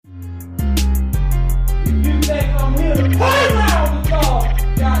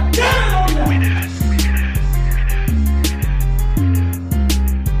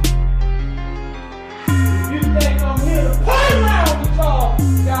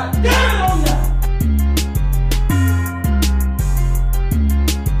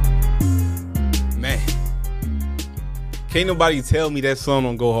Can't nobody tell me that song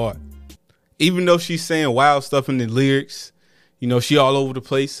don't go hard. Even though she's saying wild stuff in the lyrics, you know, she all over the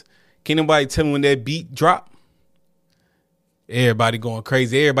place. Can't nobody tell me when that beat drop. Everybody going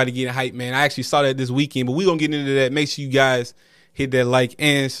crazy. Everybody getting hyped, man. I actually saw that this weekend, but we going to get into that. Make sure you guys hit that like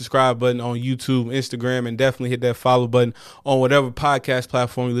and subscribe button on YouTube, Instagram, and definitely hit that follow button on whatever podcast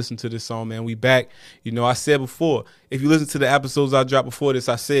platform you listen to this on, man. We back. You know, I said before, if you listen to the episodes I dropped before this,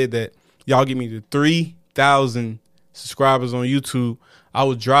 I said that y'all get me to 3,000 subscribers on YouTube, I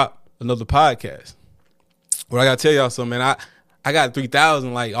would drop another podcast. But I got to tell y'all something, man. I got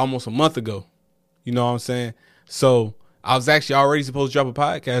 3,000 like almost a month ago. You know what I'm saying? So I was actually already supposed to drop a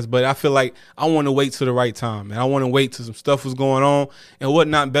podcast, but I feel like I want to wait till the right time, man. I want to wait till some stuff was going on, and what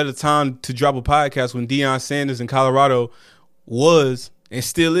not better time to drop a podcast when Deion Sanders in Colorado was and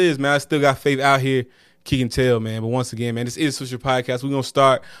still is, man. I still got faith out here kicking tail, man. But once again, man, this is Swisher Podcast. We're going to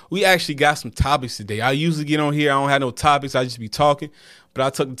start. We actually got some topics today. I usually get on here. I don't have no topics. I just be talking, but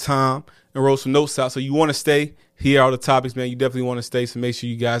I took the time and wrote some notes out. So you want to stay, hear all the topics, man. You definitely want to stay. So make sure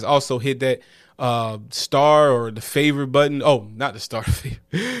you guys also hit that star or the favorite button. Oh, not the star,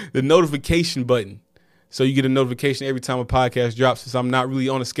 the notification button. So you get a notification every time a podcast drops. Since I'm not really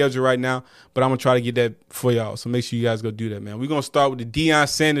on a schedule right now, but I'm going to try to get that for y'all. So make sure you guys go do that, man. We're going to start with the Deion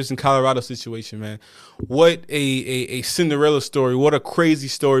Sanders and Colorado situation, man. What a Cinderella story. What a crazy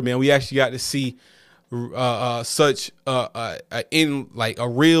story, man. We actually got to see such in like a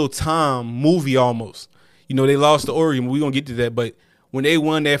real time movie almost. You know, they lost to Oregon. We're going to get to that. But when they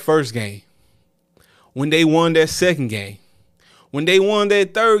won that first game, when they won that second game, when they won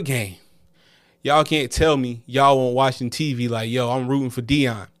that third game, y'all can't tell me y'all won't watching TV like, yo, I'm rooting for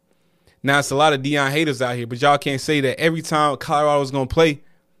Deion. Now, it's a lot of Deion haters out here, but y'all can't say that every time Colorado is going to play.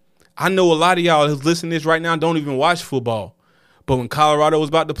 I know a lot of y'all who's listening to this right now don't even watch football. But when Colorado was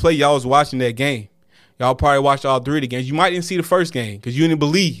about to play, y'all was watching that game. Y'all probably watched all three of the games. You might didn't see the first game because you didn't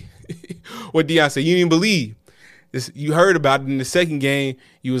believe what Deion said. You didn't believe. You heard about it in the second game.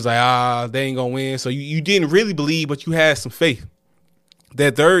 You was like, they ain't going to win. So you didn't really believe, but you had some faith.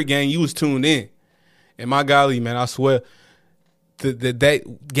 That third game, you was tuned in. And my golly, man, I swear,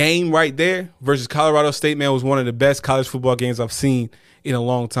 that game right there versus Colorado State, man, was one of the best college football games I've seen in a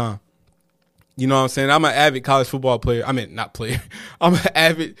long time. You know what I'm saying? I'm an avid college football player. I mean, not player. I'm an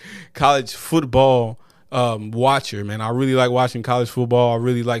avid college football watcher, man. I really like watching college football. I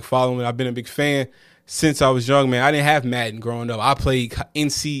really like following it. I've been a big fan since I was young, man. I didn't have Madden growing up. I played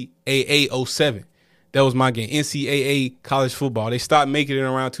NCAA 07. That was my game, NCAA college football. They stopped making it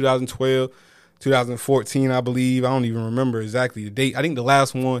around 2012, 2014, I believe. I don't even remember exactly the date. I think the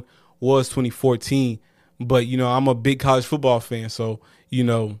last one was 2014. But, you know, I'm a big college football fan. So, you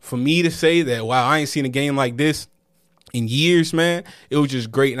know, for me to say that, wow, I ain't seen a game like this in years, man, it was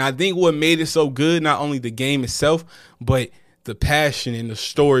just great. And I think what made it so good, not only the game itself, but the passion and the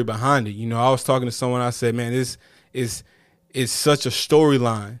story behind it. You know, I was talking to someone, I said, man, this is such a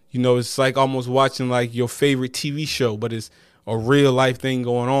storyline. You know, it's like almost watching like your favorite TV show, but it's a real life thing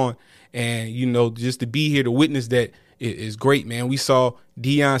going on. And, you know, just to be here to witness that is great, man. We saw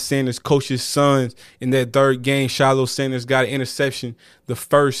Deion Sanders coach his sons in that third game. Shiloh Sanders got an interception the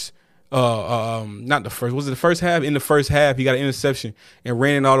first not the first. Was it the first half? In the first half, he got an interception and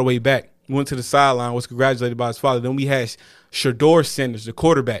ran it all the way back. Went to the sideline, was congratulated by his father. Then we had Shador Sanders, the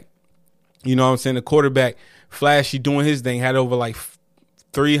quarterback. You know what I'm saying? The quarterback, flashy, doing his thing, had over like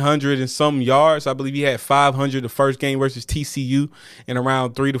 300 and some yards. I believe he had 500 the first game versus TCU and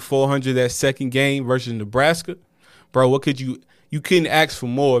around 300 to 400 that second game versus Nebraska. Bro, what could you couldn't ask for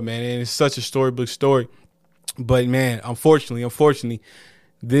more, man. And it's such a storybook story. But, man, unfortunately,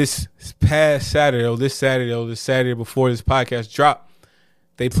 this Saturday before this podcast dropped,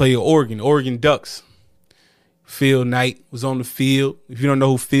 they played Oregon Ducks. Phil Knight was on the field. If you don't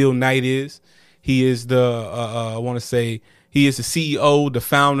know who Phil Knight is, he is he is the CEO, the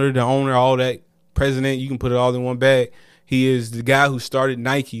founder, the owner, all that, president. You can put it all in one bag. He is the guy who started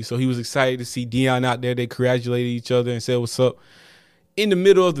Nike, so he was excited to see Deion out there. They congratulated each other and said, what's up, in the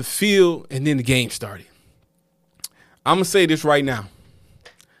middle of the field, and then the game started. I'm going to say this right now.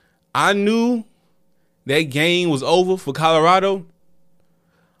 I knew that game was over for Colorado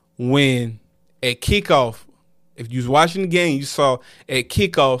when at kickoff, if you was watching the game, you saw at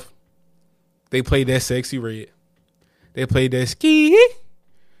kickoff, they played that Sexy Red. They played that ski.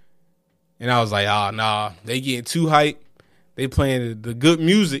 And I was like, nah, they getting too hyped. They playing the good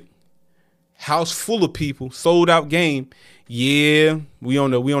music. House full of people, sold out game. Yeah, we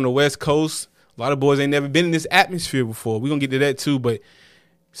on the West Coast. A lot of boys ain't never been in this atmosphere before. We're going to get to that too, but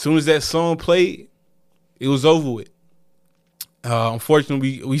as soon as that song played, it was over with.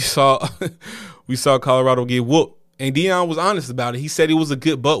 Unfortunately, we saw Colorado get whooped, And Deion was honest about it. He said it was a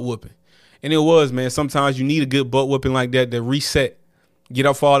good butt whooping. And it was, man. Sometimes you need a good butt whooping like that to reset. Get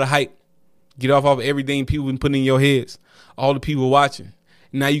off all the hype. Get off everything people been putting in your heads. All the people watching.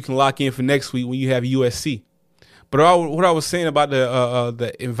 Now you can lock in for next week when you have USC. But what I was saying about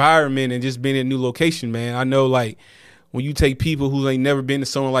the environment and just being in a new location, man, I know, like, when you take people who ain't never been to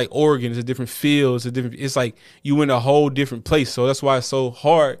somewhere like Oregon, it's a different feel. It's like you in a whole different place. So that's why it's so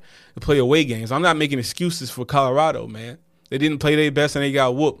hard to play away games. I'm not making excuses for Colorado, man. They didn't play their best and they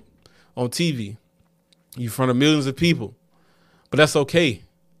got whooped on TV in front of millions of people. But that's okay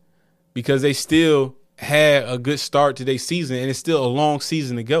because they still had a good start to their season and it's still a long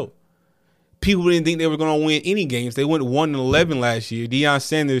season to go. People didn't think they were going to win any games. They went 1-11 last year. Deion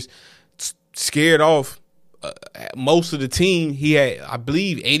Sanders scared off most of the team. He had, I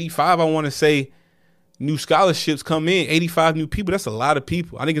believe, 85, I want to say, new scholarships come in. 85 new people. That's a lot of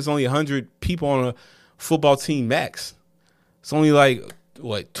people. I think it's only 100 people on a football team max. It's only like,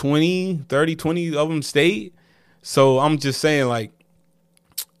 20 of them stayed. So I'm just saying, like,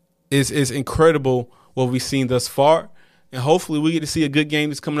 it's incredible what we've seen thus far. And hopefully we get to see a good game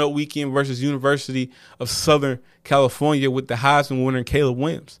this coming up weekend versus University of Southern California with the Heisman winner Caleb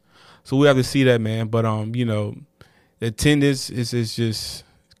Williams. So we have to see that, man. But, the attendance is just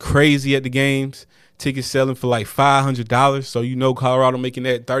crazy at the games. Tickets selling for like $500. So, Colorado making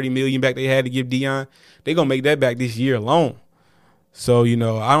that $30 million back they had to give Deion. They're going to make that back this year alone. So,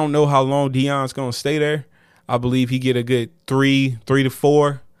 I don't know how long Deion's going to stay there. I believe he get a good 3 to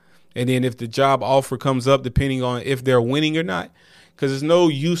 4. And then if the job offer comes up, depending on if they're winning or not, because there's no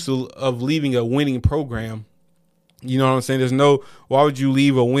use of leaving a winning program. You know what I'm saying? Why would you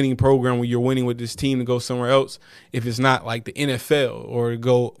leave a winning program when you're winning with this team to go somewhere else if it's not like the NFL or to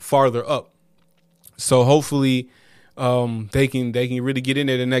go farther up? So hopefully they can really get in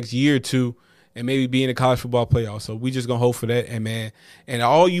there the next year or two and maybe be in the college football playoff. So we just going to hope for that. And, man, and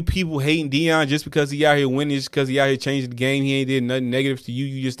all you people hating Deion just because he out here winning, just because he out here changing the game, he ain't did nothing negative to you.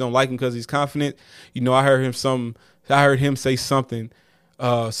 You just don't like him because he's confident. I heard him say something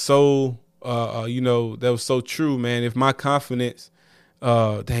that was so true, man. If my confidence,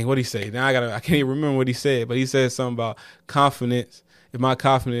 what'd he say? Now I can't even remember what he said, but he said something about confidence. If my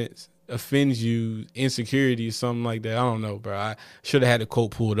confidence offends you, insecurity or something like that. I don't know, bro. I should have had the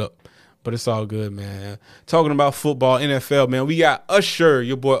quote pulled up. But it's all good, man. Talking about football, NFL, man, we got Usher,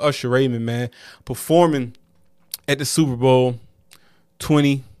 your boy Usher Raymond, man, performing at the Super Bowl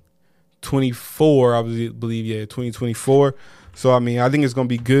 2024, I believe, 2024. So, I think it's going to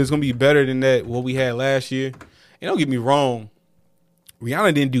be good. It's going to be better than what we had last year. And don't get me wrong,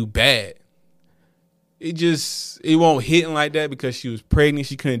 Rihanna didn't do bad. It won't hit like that because she was pregnant.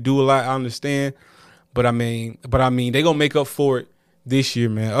 She couldn't do a lot, I understand. But, I mean, they're going to make up for it this year,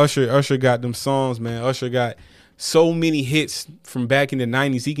 man. Usher got them songs, man. Usher got so many hits from back in the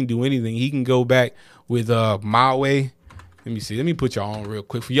 90s. He can do anything. He can go back with My Way. Let me see. Let me put y'all on real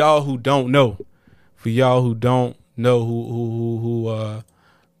quick. For y'all who don't know, who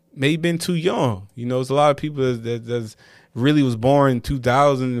maybe been too young. There's a lot of people that really was born in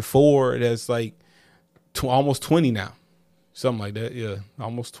 2004 that's like almost 20 now. Something like that. Yeah,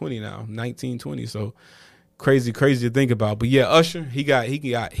 almost 20 now. 19, 20. So crazy to think about. But yeah, Usher, he got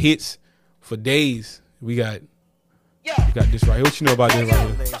hits for days. We got this right here. What you know about this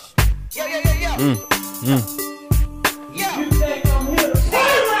right here?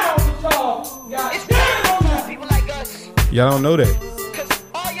 Y'all don't know that.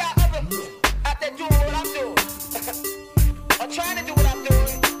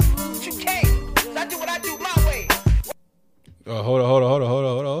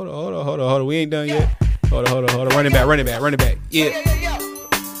 Hold on. We ain't done yet. Hold on. Run it back. Yeah.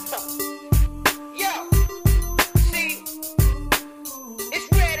 See, it's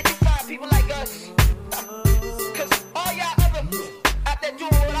rare that you find people like us. Cause all y'all other out there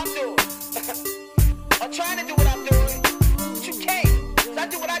doing what I'm doing. I'm trying to do what I'm doing. But you can't. Cause I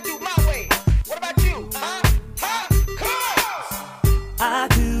do what I do my way. What about you? Huh? I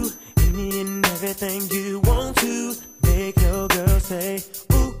do any and everything you want to. Make your girl say,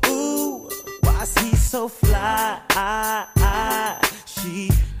 ooh, ooh. Why she so fly?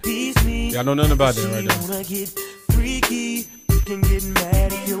 She beats me. Y'all know nothing about that right there. Wanna get freaky. You can get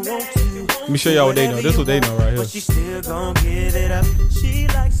mad if you want to. Let me show y'all what they know. This is what they know right here. But she still gon' give it up. She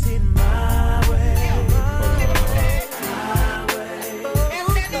likes it my way.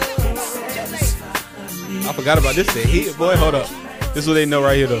 I forgot about this thing. Boy, hold up. This is what they know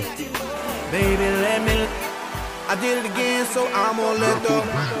right here though. Baby, let me. I did it again, so I'm gonna let go.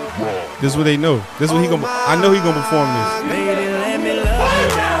 This is what they know. This is what I know he gonna perform this. Baby, let me love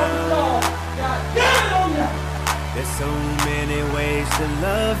you.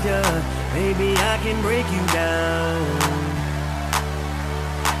 love ya. Maybe I can break you down.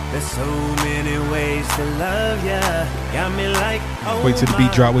 There's so many ways to love ya. Got me like, oh, wait till the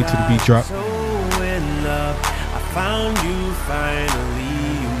beat drop. Wait till the beat drop. so in love. I found you finally.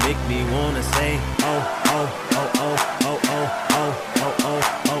 You make me wanna say, oh, oh, oh, oh, oh, oh, oh, oh, oh,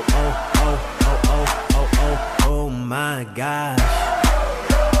 oh, oh, oh, oh, oh, oh, oh, oh my gosh.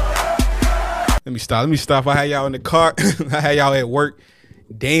 Let me stop. I had y'all in the car. I had y'all at work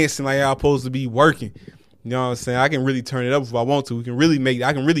dancing like y'all supposed to be working. You know what I'm saying? I can really turn it up if I want to. I can really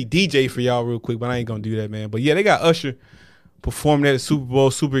DJ for y'all real quick, but I ain't gonna do that, man. But yeah, they got Usher performing at the Super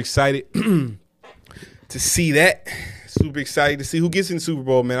Bowl. Super excited to see that. Super excited to see who gets in the Super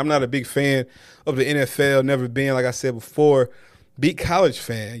Bowl, man. I'm not a big fan of the NFL. Never been, like I said before. Big college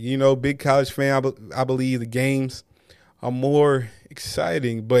fan. Big college fan. I believe the games are more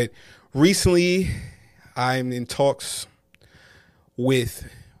exciting. But recently, I'm in talks with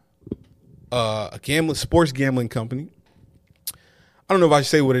a sports gambling company. I don't know if I should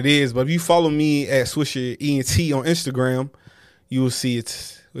say what it is, but if you follow me at Swisher ENT on Instagram, you will see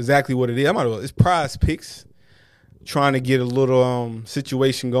it's exactly what it is. It's Prize Picks. Trying to get a little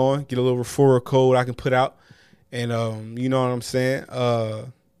situation going, get a little referral code I can put out, and you know what I'm saying. I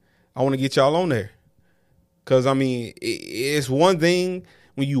want to get y'all on there, because it's one thing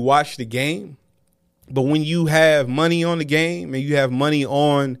when you watch the game, but when you have money on the game and you have money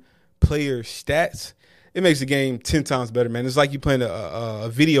on player stats, it makes the game 10 times better, man. It's like you playing a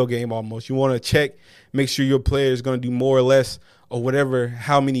video game almost. You want to check, make sure your player is going to do more or less or whatever,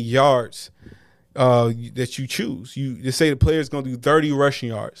 how many yards that you choose. You say the player is going to do 30 rushing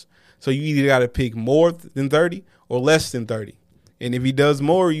yards. So you either got to pick more than 30 or less than 30. And if he does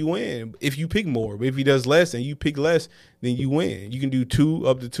more, you win. If you pick more, but if he does less and you pick less, then you win. You can do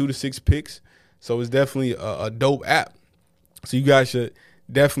up to 2 to 6 picks. So it's definitely a dope app. So you guys should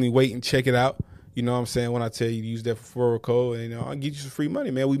definitely wait and check it out. You know what I'm saying? When I tell you to use that referral code, and I'll get you some free money,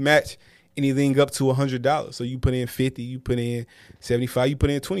 man. We match anything up to $100. So you put in 50, you put in 75, you put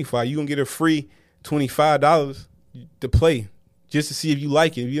in 25. You're going to get a free $25 to play just to see if you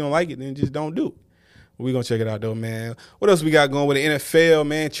like it. If you don't like it, then just don't do it. We're going to check it out, though, man. What else we got going with the NFL,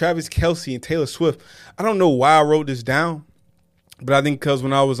 man? Travis Kelce and Taylor Swift. I don't know why I wrote this down, but I think because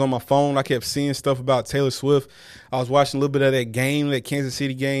when I was on my phone, I kept seeing stuff about Taylor Swift. I was watching a little bit of that game, that Kansas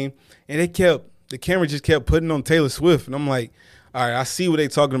City game, and the camera just kept putting on Taylor Swift. And I'm like, all right, I see what they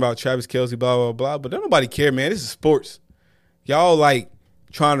talking about, Travis Kelce, blah, blah, blah, but don't nobody care, man. This is sports. Y'all like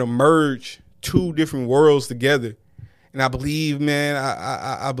trying to merge two different worlds together. And I believe, man,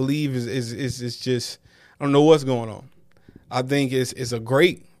 I believe it's just, I don't know what's going on. I think it's a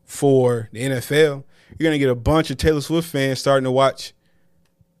great for the NFL. You're going to get a bunch of Taylor Swift fans starting to watch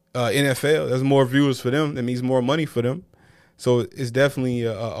NFL. There's more viewers for them. That means more money for them. So it's definitely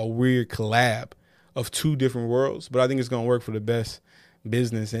a weird collab of two different worlds. But I think it's going to work for the best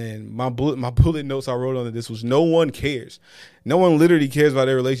business. And my bullet notes I wrote on this was no one cares. No one literally cares about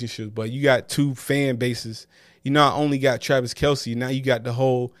their relationships. But you got two fan bases. You not only got Travis Kelce, now you got the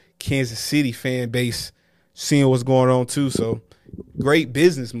whole Kansas City fan base seeing what's going on too. So great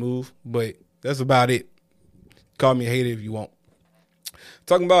business move, but that's about it. Call me a hater if you want.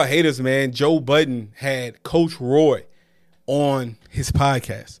 Talking about haters, man, Joe Budden had Coach Roy on his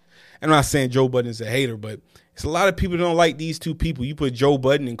podcast. I'm not saying Joe Budden's a hater, but it's a lot of people that don't like these two people. You put Joe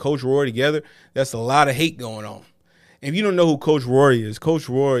Budden and Coach Roy together, that's a lot of hate going on. And if you don't know who Coach Roy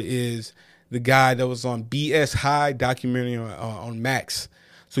is the guy that was on BS High documentary on Max.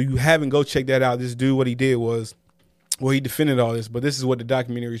 So you haven't, go check that out. This dude, what he did was, well, he defended all this, but this is what the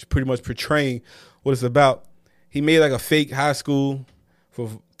documentary is pretty much portraying what it's about. He made like a fake high school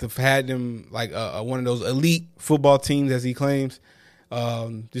to had them like one of those elite football teams, as he claims.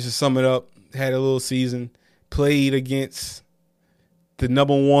 Just to sum it up, had a little season, played against the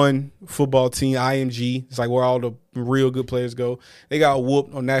number one football team, IMG. It's like where all the real good players go. They got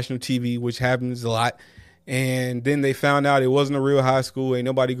whooped on national TV, which happens a lot. And then they found out it wasn't a real high school. Ain't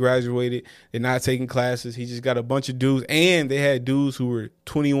nobody graduated. They're not taking classes. He just got a bunch of dudes. And they had dudes who were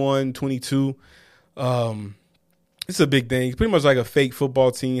 21, 22. It's a big thing. It's pretty much like a fake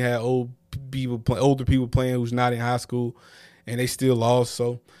football team. Had older people playing who's not in high school, and they still lost.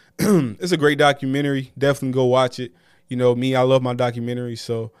 So it's a great documentary. Definitely go watch it. You know me, I love my documentaries,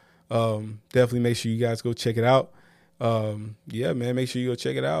 so definitely make sure you guys go check it out. Yeah, man, make sure you go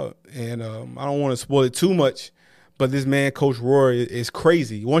check it out. And I don't want to spoil it too much, but this man, Coach Roy, is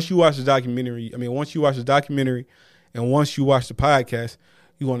crazy. Once you watch the documentary and once you watch the podcast,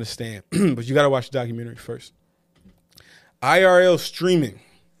 you understand. But you got to watch the documentary first. IRL streaming.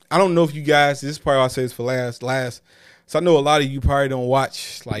 I don't know if you guys, this is part I'll say this for last. So I know a lot of you probably don't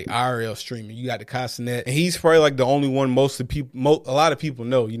watch like IRL streaming. You got the Castanet, and he's probably like the only one a lot of people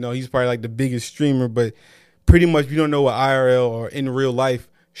know. You know, he's probably like the biggest streamer, but pretty much if you don't know what IRL or in real life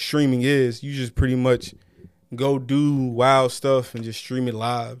streaming is, you just pretty much go do wild stuff and just stream it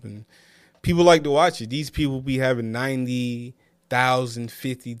live. And people like to watch it. These people be having 90,000,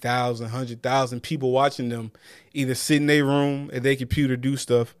 50,000, 100,000 people watching them either sit in their room at their computer, do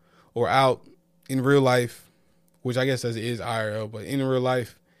stuff, or out in real life, which I guess is IRL, but in real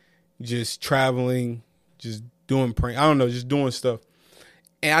life, just traveling, just doing prank. I don't know, just doing stuff.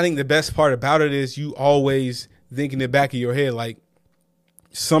 And I think the best part about it is you always think in the back of your head, like,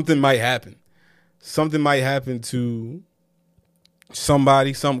 something might happen. Something might happen to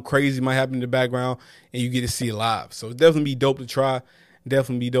somebody. Something crazy might happen in the background, and you get to see it live. So it's definitely be dope to try.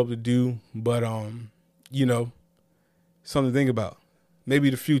 Definitely be dope to do. But, you know, something to think about.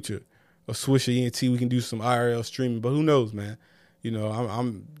 Maybe the future of Swisher ENT, we can do some IRL streaming. But who knows, man? You know,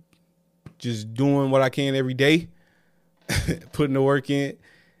 I'm just doing what I can every day, putting the work in,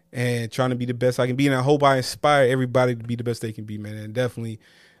 and trying to be the best I can be. And I hope I inspire everybody to be the best they can be, man. And definitely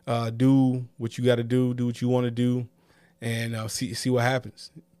do what you got to do what you want to do, and see what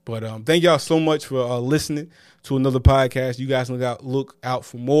happens. But thank y'all so much for listening to another podcast. You guys look out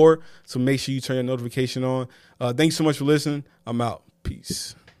for more, so make sure you turn your notification on. Thanks so much for listening. I'm out.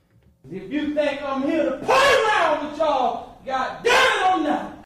 Peace. If you think I'm here to play around with y'all, goddamn it, I'm not.